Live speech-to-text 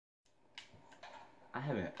I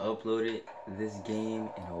haven't uploaded this game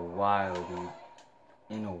in a while, dude.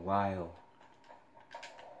 In a while.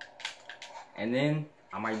 And then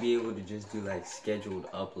I might be able to just do like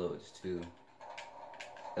scheduled uploads too.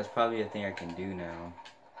 That's probably a thing I can do now.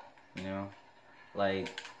 You know?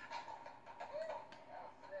 Like,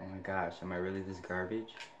 oh my gosh, am I really this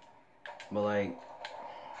garbage? But like,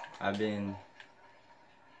 I've been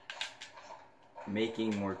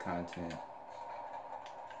making more content.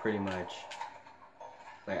 Pretty much.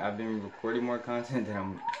 Like, I've been recording more content that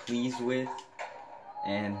I'm pleased with,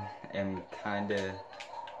 and am kinda,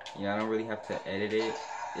 you know, I don't really have to edit it.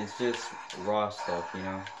 It's just raw stuff, you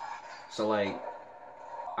know? So like,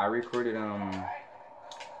 I recorded,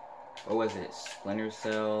 what was it? Splinter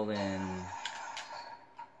Cell and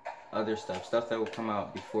other stuff that will come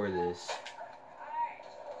out before this.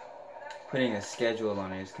 Putting a schedule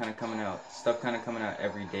on it. It's kind of coming out, stuff kind of coming out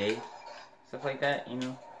every day. Stuff like that, you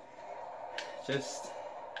know? Just,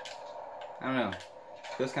 I don't know.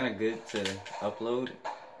 Feels kind of good to upload.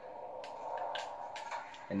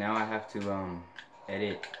 And now I have to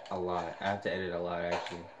edit a lot. I have to edit a lot,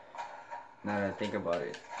 actually. Now that I think about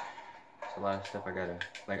it. It's a lot of stuff I gotta,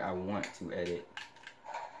 like, I want to edit.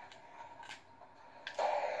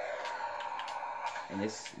 And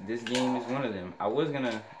this game is one of them. I was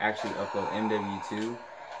gonna actually upload MW2.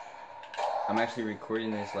 I'm actually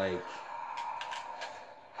recording this like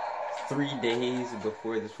 3 days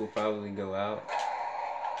before this will probably go out.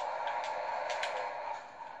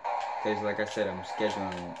 Because like I said,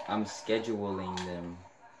 I'm scheduling them.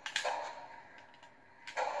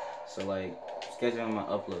 So like, scheduling my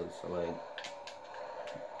uploads. So like,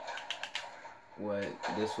 what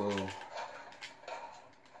this will,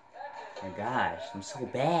 my gosh, I'm so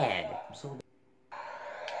bad.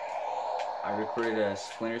 I recorded a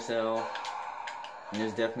Splinter Cell, and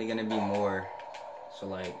there's definitely gonna be more. So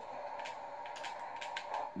like,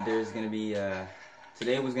 there's gonna be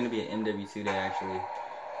today was gonna be an MW2 day actually,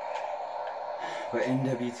 but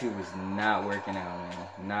MW2 was not working out, man.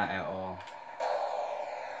 Not at all.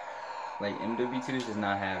 Like, MW2 is just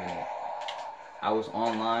not having it. I was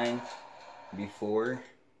online before,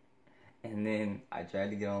 and then I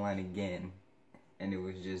tried to get online again, and it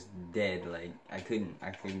was just dead. Like, I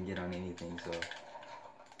couldn't get on anything. So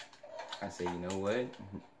I said, you know what?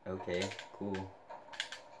 Okay, cool.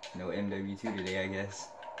 No MW2 today, I guess.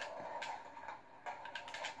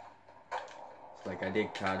 So like, I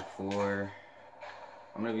did COD 4.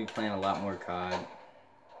 I'm gonna be playing a lot more COD,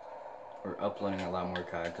 or uploading a lot more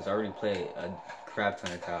COD, because I already play a crap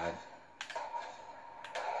ton of COD.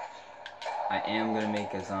 I am gonna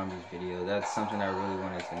make a zombies video. That's something I really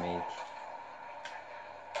wanted to make.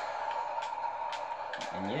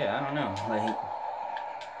 And yeah, I don't know. Like,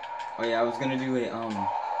 oh yeah, I was gonna do a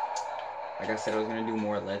like I said, I was gonna do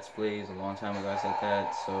more Let's Plays a long time ago. I said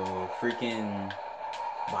that. So freaking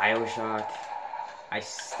BioShock. I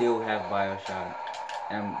still have BioShock,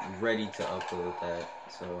 and I'm ready to upload that.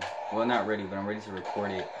 So, well, not ready, but I'm ready to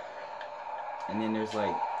record it. And then there's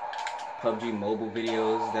like PUBG mobile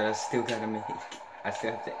videos that I still gotta make. I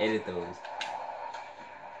still have to edit those.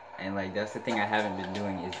 And like, that's the thing I haven't been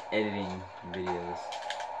doing, is editing videos.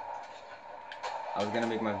 I was gonna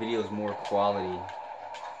make my videos more quality,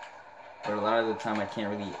 but a lot of the time I can't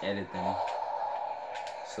really edit them.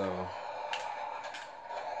 So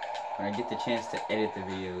when I get the chance to edit the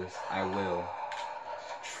videos, I will.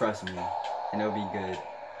 Trust me, and it'll be good.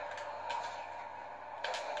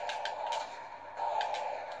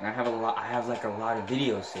 And I have like a lot of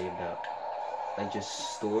videos saved up, like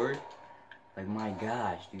just stored. Like, my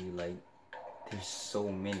gosh, dude, like, there's so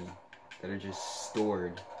many that are just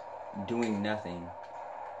stored, doing nothing.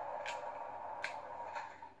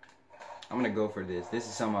 I'm gonna go for this. This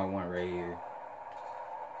is something I want right here.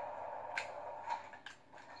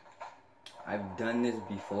 I've done this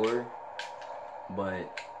before,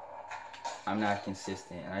 but I'm not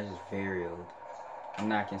consistent, and I just varied. I'm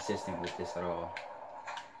not consistent with this at all.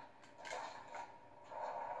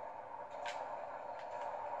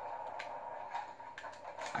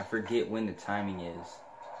 I forget when the timing is.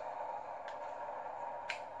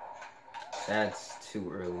 That's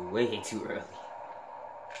too early, way too early.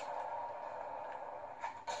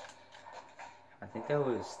 I think that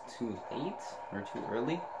was too late, or too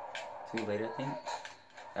early. Too late, I think.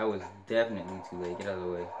 That was definitely too late. Get out of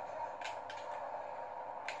the way.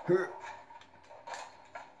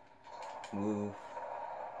 Move.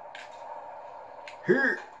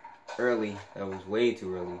 Early. That was way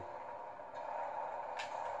too early.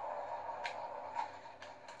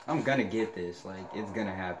 I'm gonna get this. Like, it's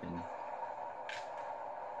gonna happen.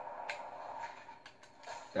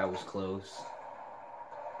 That was close.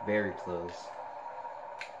 Very close.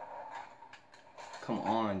 Come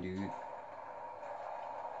on, dude.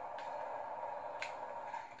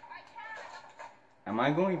 Am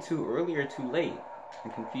I going too early or too late?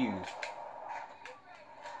 I'm confused.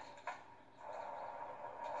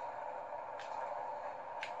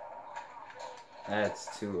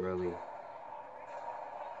 That's too early.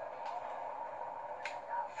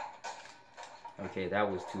 Okay, that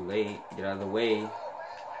was too late. Get out of the way.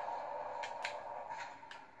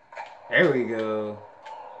 There we go.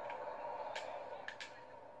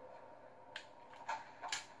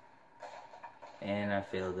 And I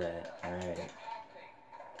failed that. Alright.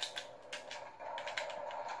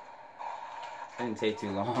 Didn't take too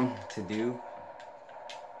long to do.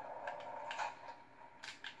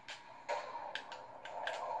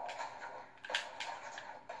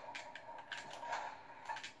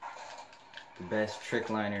 The best trick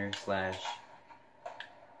liner slash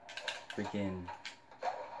freaking,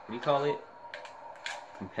 what do you call it?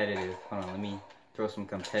 Competitive. Hold on, let me throw some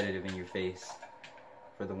competitive in your face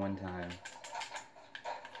for the one time.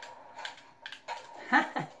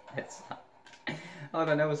 That's not... Hold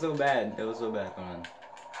on, that was so bad. That was so bad. Hold on.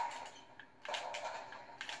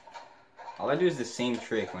 All I do is the same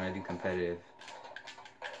trick when I do competitive.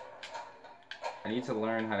 I need to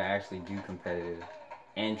learn how to actually do competitive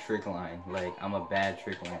and trick line. Like, I'm a bad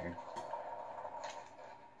trick liner.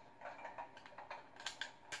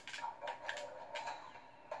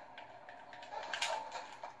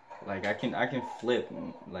 Like, I can flip,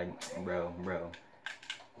 like, bro.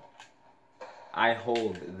 I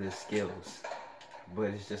hold the skills, but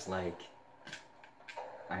it's just like,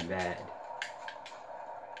 I'm bad.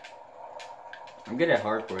 I'm good at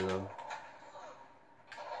hardcore though.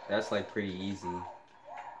 That's like pretty easy.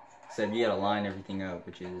 Except you gotta line everything up,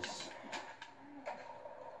 which is...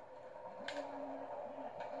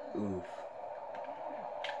 oof.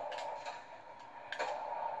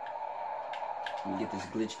 Let me get this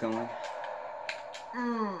glitch going.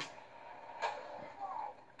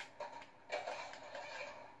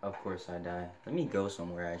 Of course I die. Let me go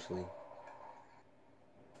somewhere actually.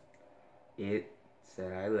 It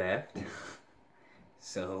said I left.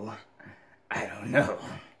 So, I don't know.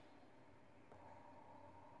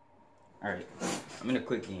 Alright, I'm in a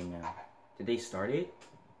quick game now. Did they start it?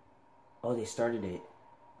 Oh, they started it.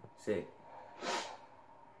 Sick.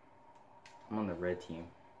 I'm on the red team.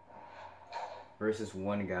 Versus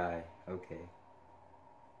one guy. Okay.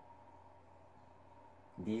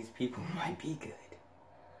 These people might be good.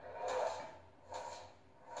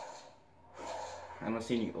 I don't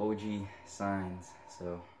see any OG signs,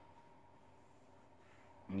 so...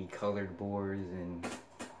 any colored boards and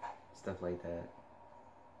stuff like that.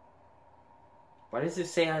 Why does it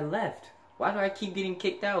say I left? Why do I keep getting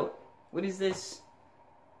kicked out? What is this?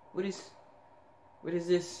 What is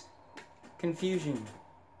this confusion?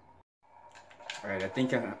 Alright, I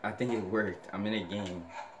think it worked. I'm in a game.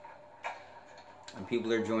 And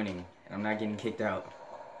people are joining. And I'm not getting kicked out.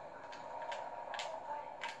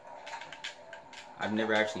 I've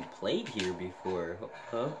never actually played here before.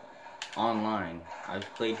 Huh? Online. I've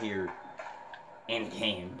played here in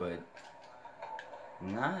game, but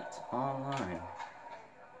not online.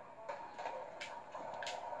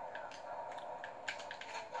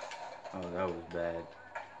 Oh, that was bad.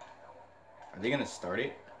 Are they gonna start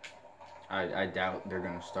it? I doubt they're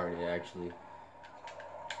gonna start it actually.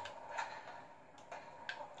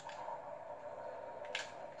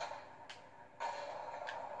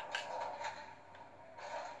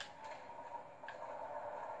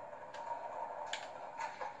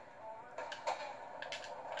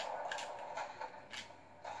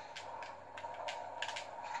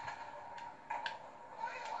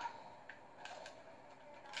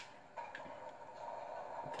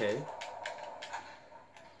 Okay.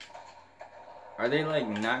 Are they like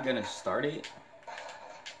not gonna start it?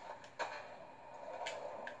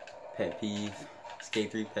 Pet peeve.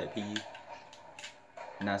 Skate 3 pet peeve.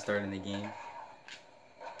 Not starting the game.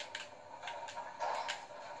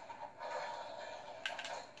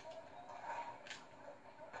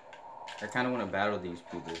 I kind of want to battle these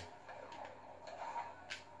people.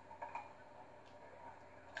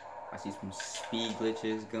 I see some speed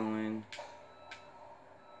glitches going.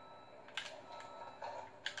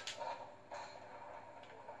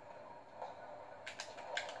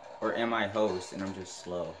 Or am I host and I'm just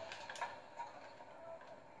slow?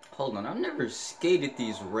 Hold on, I've never skated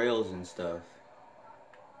these rails and stuff.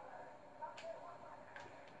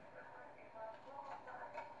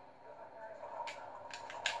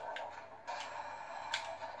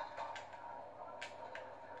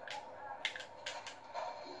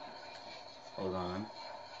 Hold on.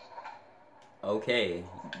 Okay,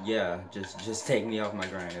 yeah, just take me off my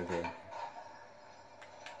grind, okay.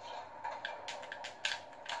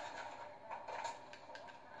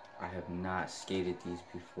 have not skated these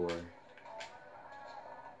before.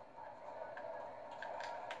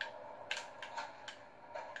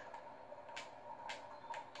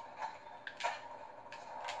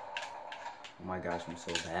 Oh my gosh, I'm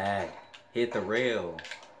so bad. Hit the rail.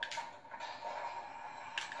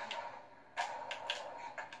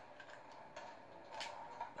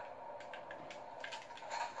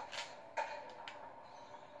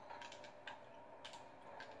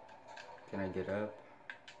 Can I get up?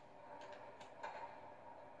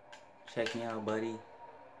 Check me out, buddy.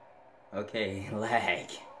 Okay, lag.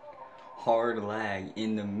 Hard lag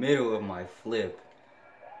in the middle of my flip.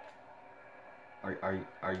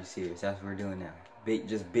 Are you serious? That's what we're doing now. The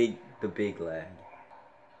big lag.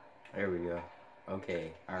 There we go.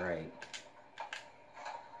 Okay, alright.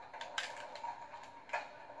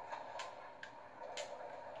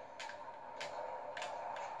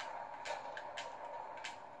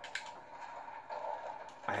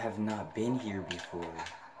 I have not been here before.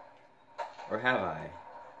 Or have I?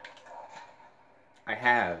 I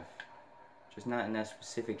have. Just not in that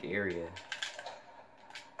specific area.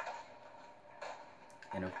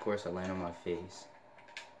 And of course I land on my face.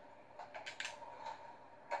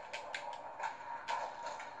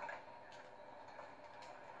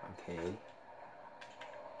 Okay.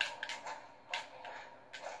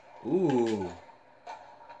 Ooh.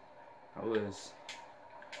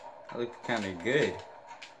 That looked kind of good.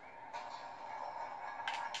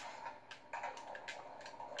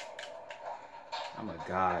 I'm a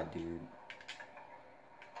god, dude.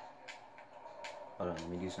 Hold on, let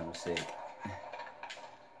me do something sick.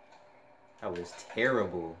 That was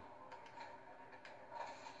terrible.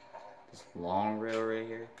 This long rail right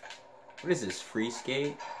here. What is this, free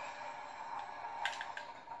skate?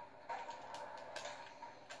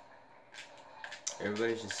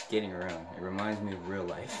 Everybody's just skating around. It reminds me of real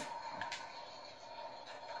life.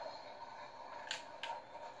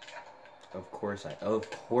 Of course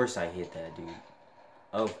I hit that, dude.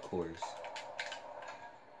 Of course.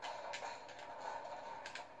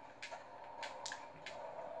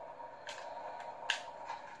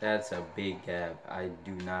 That's a big gap. I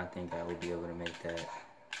do not think I would be able to make that.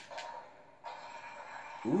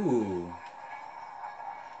 Ooh.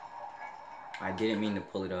 I didn't mean to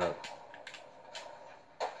pull it up.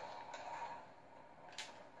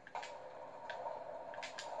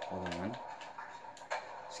 Hold on.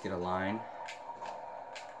 Let's get a line.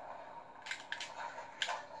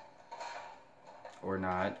 Or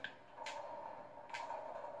not.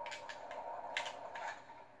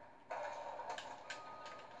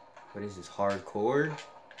 What is this, hardcore?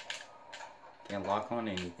 Can't lock on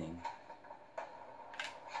anything.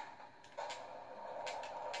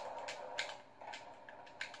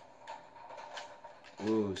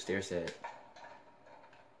 Ooh, stair set.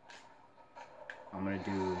 I'm gonna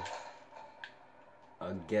do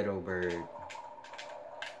a ghetto bird.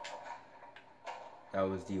 That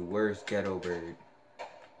was the worst ghetto bird.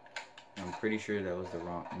 I'm pretty sure that was the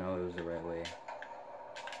wrong, no, it was the right way.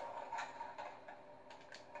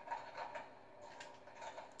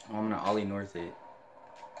 Oh, I'm gonna ollie north it.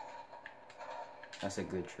 That's a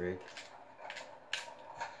good trick.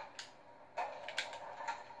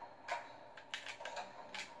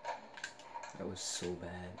 That was so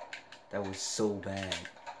bad. That was so bad.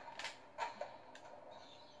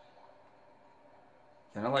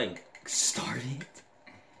 Can I like start it?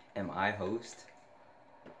 Am I host?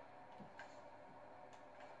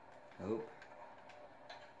 Nope.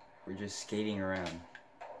 We're just skating around.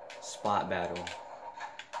 Spot battle.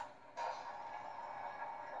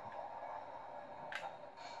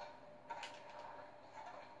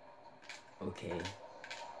 Okay.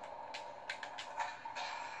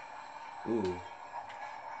 Ooh.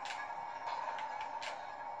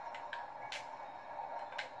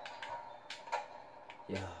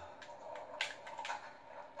 Yeah.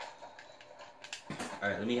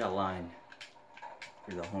 Alright, let me get a line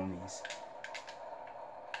for the homies.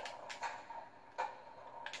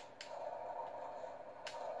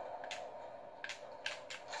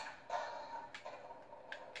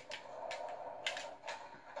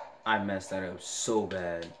 I messed that up so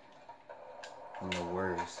bad. I'm the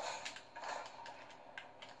worst.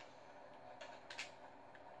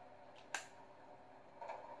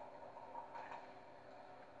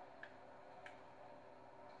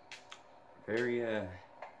 Very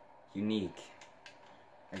unique.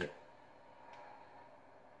 Okay.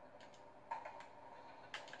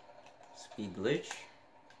 Speed glitch.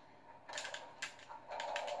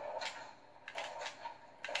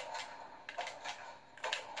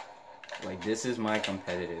 Like, this is my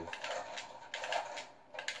competitive.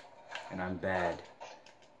 And I'm bad.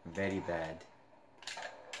 Very bad.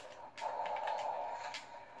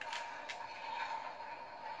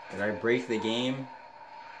 Did I break the game?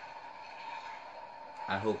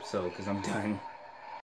 I hope so, because I'm done.